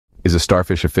Is a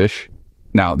starfish a fish?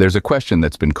 Now, there's a question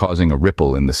that's been causing a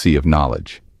ripple in the sea of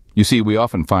knowledge. You see, we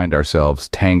often find ourselves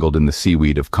tangled in the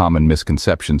seaweed of common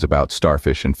misconceptions about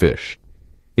starfish and fish.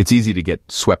 It's easy to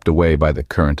get swept away by the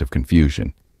current of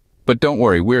confusion. But don't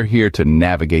worry, we're here to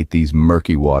navigate these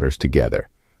murky waters together.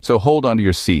 So hold onto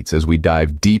your seats as we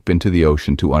dive deep into the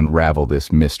ocean to unravel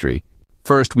this mystery.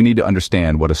 First, we need to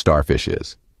understand what a starfish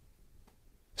is.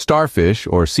 Starfish,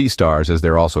 or sea stars as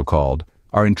they're also called,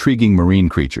 are intriguing marine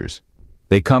creatures.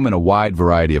 They come in a wide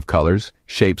variety of colors,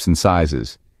 shapes, and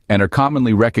sizes, and are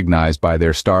commonly recognized by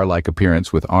their star-like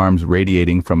appearance with arms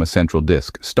radiating from a central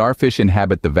disk. Starfish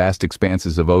inhabit the vast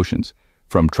expanses of oceans,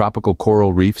 from tropical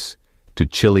coral reefs to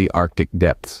chilly Arctic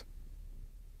depths.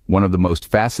 One of the most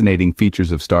fascinating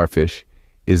features of starfish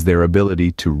is their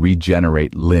ability to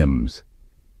regenerate limbs.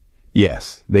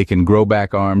 Yes, they can grow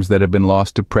back arms that have been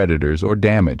lost to predators or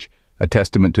damage, a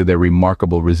testament to their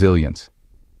remarkable resilience.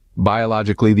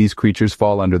 Biologically, these creatures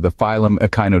fall under the phylum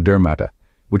Echinodermata,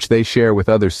 which they share with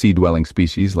other sea-dwelling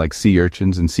species like sea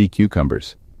urchins and sea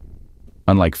cucumbers.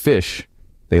 Unlike fish,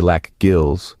 they lack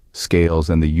gills, scales,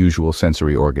 and the usual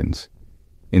sensory organs.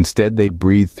 Instead, they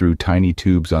breathe through tiny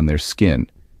tubes on their skin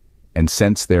and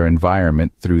sense their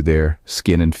environment through their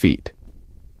skin and feet.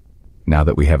 Now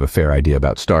that we have a fair idea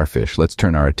about starfish, let's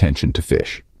turn our attention to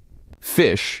fish.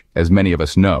 Fish, as many of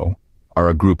us know, are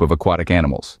a group of aquatic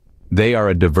animals. They are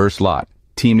a diverse lot,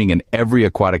 teeming in every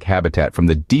aquatic habitat from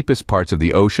the deepest parts of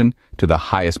the ocean to the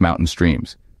highest mountain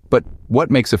streams. But what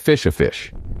makes a fish a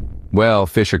fish? Well,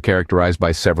 fish are characterized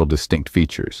by several distinct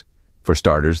features. For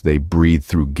starters, they breathe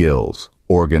through gills,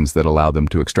 organs that allow them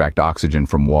to extract oxygen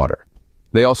from water.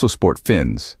 They also sport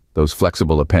fins, those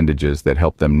flexible appendages that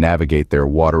help them navigate their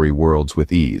watery worlds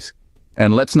with ease.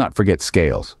 And let's not forget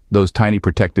scales, those tiny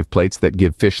protective plates that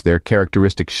give fish their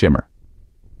characteristic shimmer.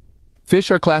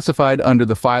 Fish are classified under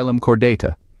the phylum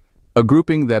Chordata, a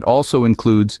grouping that also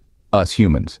includes us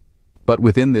humans. But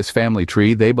within this family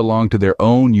tree, they belong to their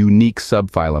own unique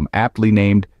subphylum, aptly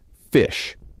named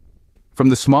fish. From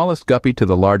the smallest guppy to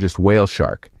the largest whale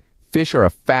shark, fish are a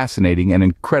fascinating and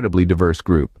incredibly diverse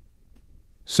group.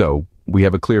 So, we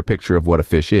have a clear picture of what a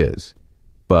fish is.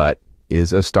 But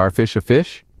is a starfish a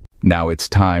fish? Now it's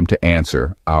time to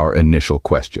answer our initial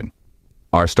question.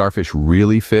 Are starfish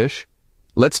really fish?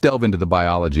 Let's delve into the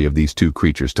biology of these two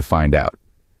creatures to find out.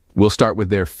 We'll start with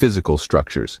their physical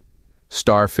structures.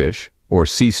 Starfish, or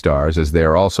sea stars as they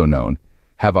are also known,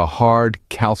 have a hard,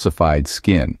 calcified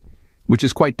skin, which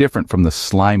is quite different from the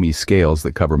slimy scales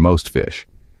that cover most fish.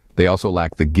 They also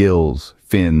lack the gills,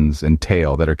 fins, and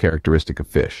tail that are characteristic of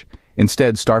fish.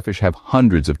 Instead, starfish have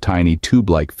hundreds of tiny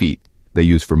tube-like feet they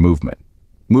use for movement.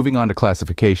 Moving on to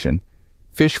classification,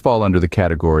 fish fall under the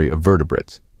category of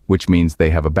vertebrates, which means they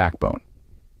have a backbone.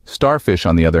 Starfish,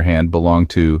 on the other hand, belong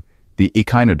to the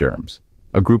echinoderms,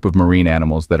 a group of marine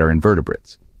animals that are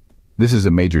invertebrates. This is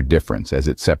a major difference as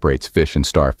it separates fish and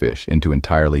starfish into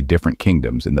entirely different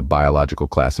kingdoms in the biological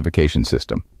classification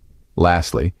system.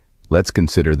 Lastly, let's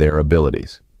consider their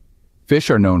abilities. Fish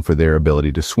are known for their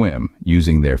ability to swim,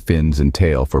 using their fins and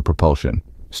tail for propulsion.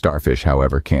 Starfish,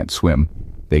 however, can't swim.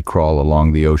 They crawl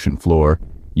along the ocean floor,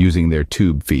 using their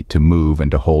tube feet to move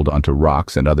and to hold onto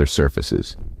rocks and other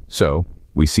surfaces. So,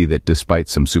 we see that despite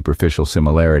some superficial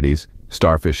similarities,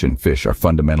 starfish and fish are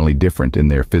fundamentally different in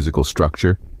their physical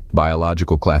structure,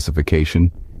 biological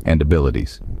classification, and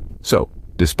abilities. So,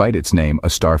 despite its name, a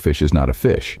starfish is not a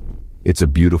fish. It's a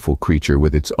beautiful creature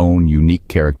with its own unique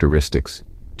characteristics,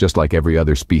 just like every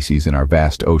other species in our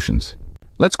vast oceans.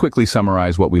 Let's quickly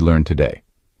summarize what we learned today.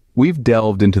 We've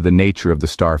delved into the nature of the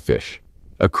starfish,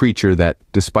 a creature that,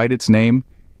 despite its name,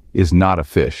 is not a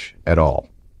fish at all.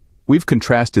 We've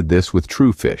contrasted this with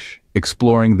true fish,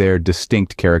 exploring their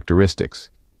distinct characteristics.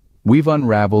 We've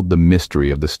unraveled the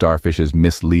mystery of the starfish's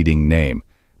misleading name,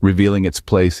 revealing its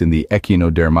place in the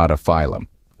Echinodermata phylum,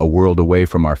 a world away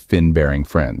from our fin-bearing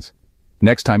friends.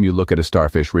 Next time you look at a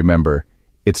starfish, remember,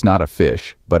 it's not a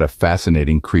fish, but a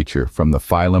fascinating creature from the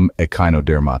phylum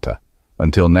Echinodermata.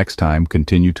 Until next time,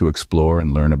 continue to explore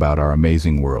and learn about our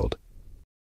amazing world.